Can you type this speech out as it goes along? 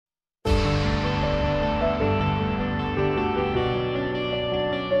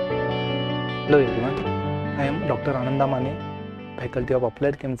Hello everyone, I am Dr. Ananda Mane, Faculty of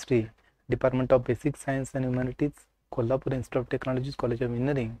Applied Chemistry, Department of Basic Science and Humanities, Kolhapur Institute of Technologies, College of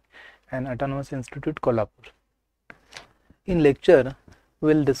Engineering and Autonomous Institute, Kolhapur. In lecture,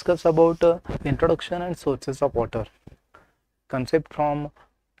 we will discuss about introduction and sources of water, concept from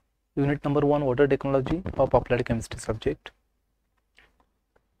unit number 1 water technology of applied chemistry subject.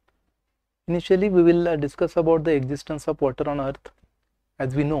 Initially, we will discuss about the existence of water on earth.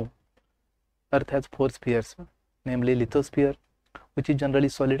 As we know, earth has 4 spheres, namely lithosphere, which is generally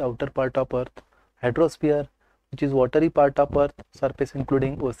solid outer part of earth, hydrosphere, which is watery part of earth surface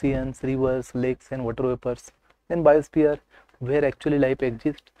including oceans, rivers, lakes and water vapors, then biosphere, where actually life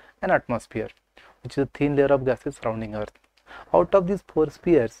exists, and atmosphere, which is a thin layer of gases surrounding earth. Out of these 4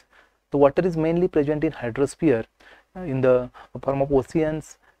 spheres, the water is mainly present in hydrosphere in the form of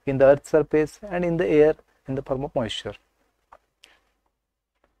oceans, in the earth's surface, and in the air in the form of moisture.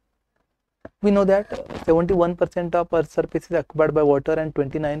 We know that 71% of earth's surface is occupied by water and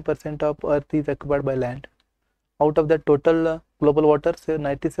 29% of earth is occupied by land. Out of the total global water,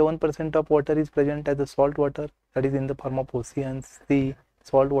 97% of water is present as a salt water, that is in the form of oceans, sea,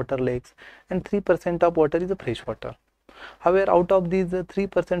 saltwater lakes, and 3% of water is a fresh water. However, out of these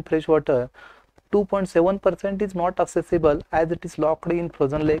 3% fresh water, 2.7% is not accessible as it is locked in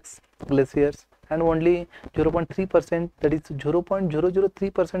frozen lakes, glaciers, and only 0.3%, that is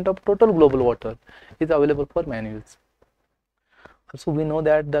 0.003% of total global water is available for man use. Also, we know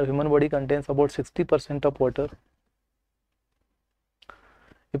that the human body contains about 60% of water.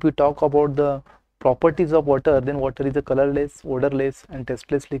 If we talk about the properties of water, then water is a colorless, odorless, and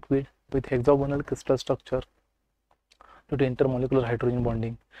tasteless liquid with hexagonal crystal structure due to intermolecular hydrogen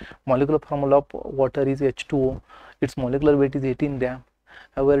bonding. Molecular formula of water is H2O. Its molecular weight is 18 gram.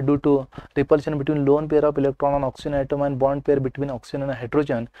 However, due to repulsion between lone pair of electron on oxygen atom and bond pair between oxygen and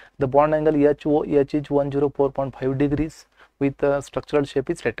hydrogen, the bond angle HOH is 104.5 degrees with the structural shape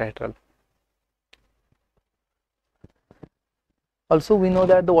is tetrahedral. Also, we know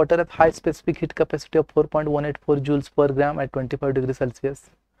that the water has high specific heat capacity of 4.184 joules per gram at 25 degrees Celsius.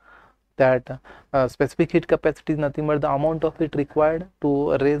 That specific heat capacity is nothing but the amount of heat required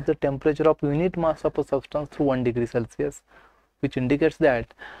to raise the temperature of unit mass of a substance through 1 degree Celsius, which indicates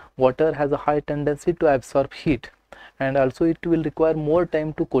that water has a high tendency to absorb heat and also it will require more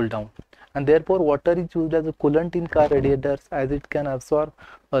time to cool down, and therefore water is used as a coolant in car radiators as it can absorb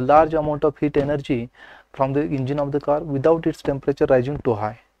a large amount of heat energy from the engine of the car without its temperature rising too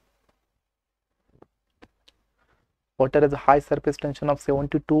high. Water has a high surface tension of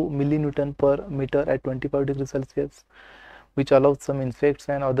 72 millinewton per meter at 25 degrees Celsius, which allows some insects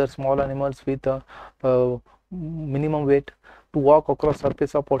and other small animals with a minimum weight to walk across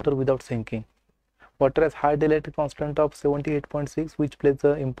surface of water without sinking. Water has high dielectric constant of 78.6, which plays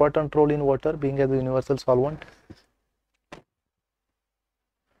an important role in water being as a universal solvent.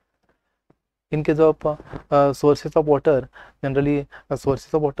 In case of sources of water, generally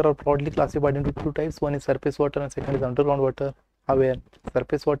sources of water are broadly classified into 2 types. One is surface water and second is underground water. However,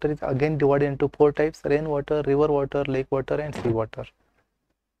 surface water is again divided into 4 types: rainwater, river water, lake water and sea water.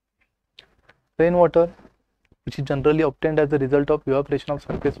 Rainwater, which is generally obtained as a result of evaporation of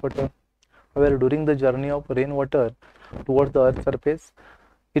surface water. However, during the journey of rainwater towards the earth's surface,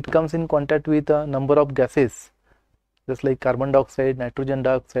 it comes in contact with a number of gases, just like carbon dioxide, nitrogen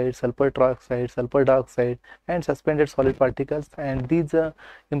dioxide, sulfur dioxide, and suspended solid particles, and these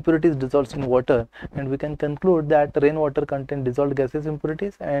impurities dissolve in water, and we can conclude that rainwater contains dissolved gases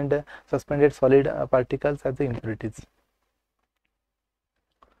impurities and suspended solid particles as the impurities.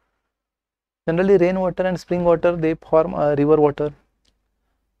 Generally, rainwater and spring water, they form river water.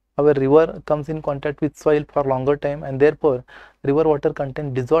 Our river comes in contact with soil for longer time, and therefore river water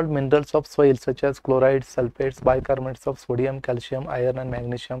contains dissolved minerals of soil such as chlorides, sulfates, bicarbonates of sodium, calcium, iron and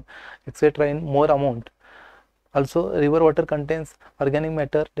magnesium, etc. in more amount. Also, river water contains organic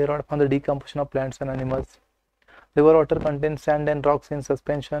matter derived from the decomposition of plants and animals. River water contains sand and rocks in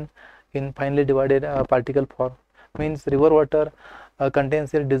suspension in finely divided particle form. Means river water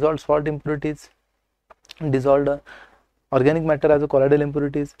contains dissolved salt impurities, dissolved organic matter as a colloidal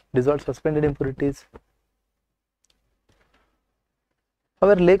impurities, dissolved suspended impurities.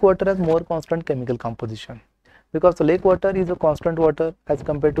 However, lake water has more constant chemical composition because the lake water is a constant water as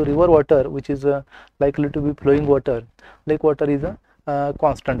compared to river water, which is likely to be flowing water. Lake water is a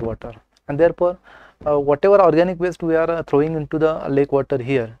constant water, and therefore whatever organic waste we are throwing into the lake water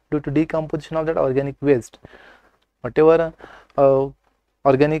here, due to decomposition of that organic waste, whatever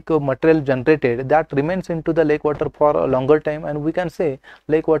organic material generated that remains into the lake water for a longer time, and we can say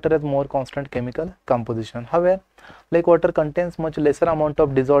lake water has more constant chemical composition. However, lake water contains much lesser amount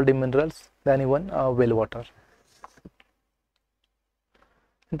of dissolved minerals than even well water.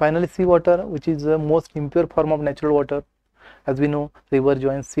 And finally, seawater, which is the most impure form of natural water. As we know, river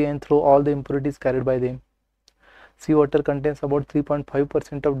joins sea and through all the impurities carried by them. Seawater contains about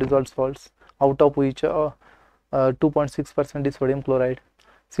 3.5% of dissolved salts, out of which 2.6% is sodium chloride.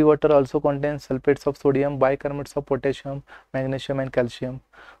 Seawater also contains sulfates of sodium, bicarbonates of potassium, magnesium and calcium,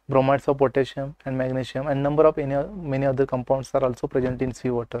 bromides of potassium and magnesium, and number of many other compounds are also present in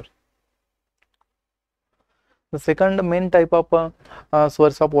seawater. The second main type of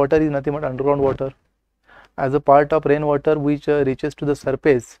source of water is nothing but underground water. As a part of rainwater which reaches to the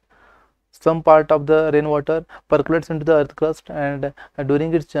surface, some part of the rainwater percolates into the earth crust, and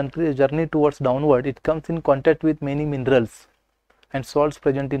during its journey towards downward, it comes in contact with many minerals and salts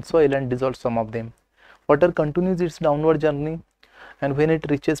present in soil and dissolves some of them. Water continues its downward journey, and when it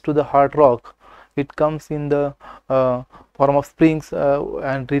reaches to the hard rock, it comes in the form of springs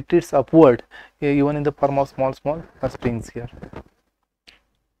and retreats upward, even in the form of small springs here.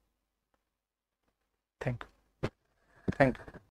 Thank you.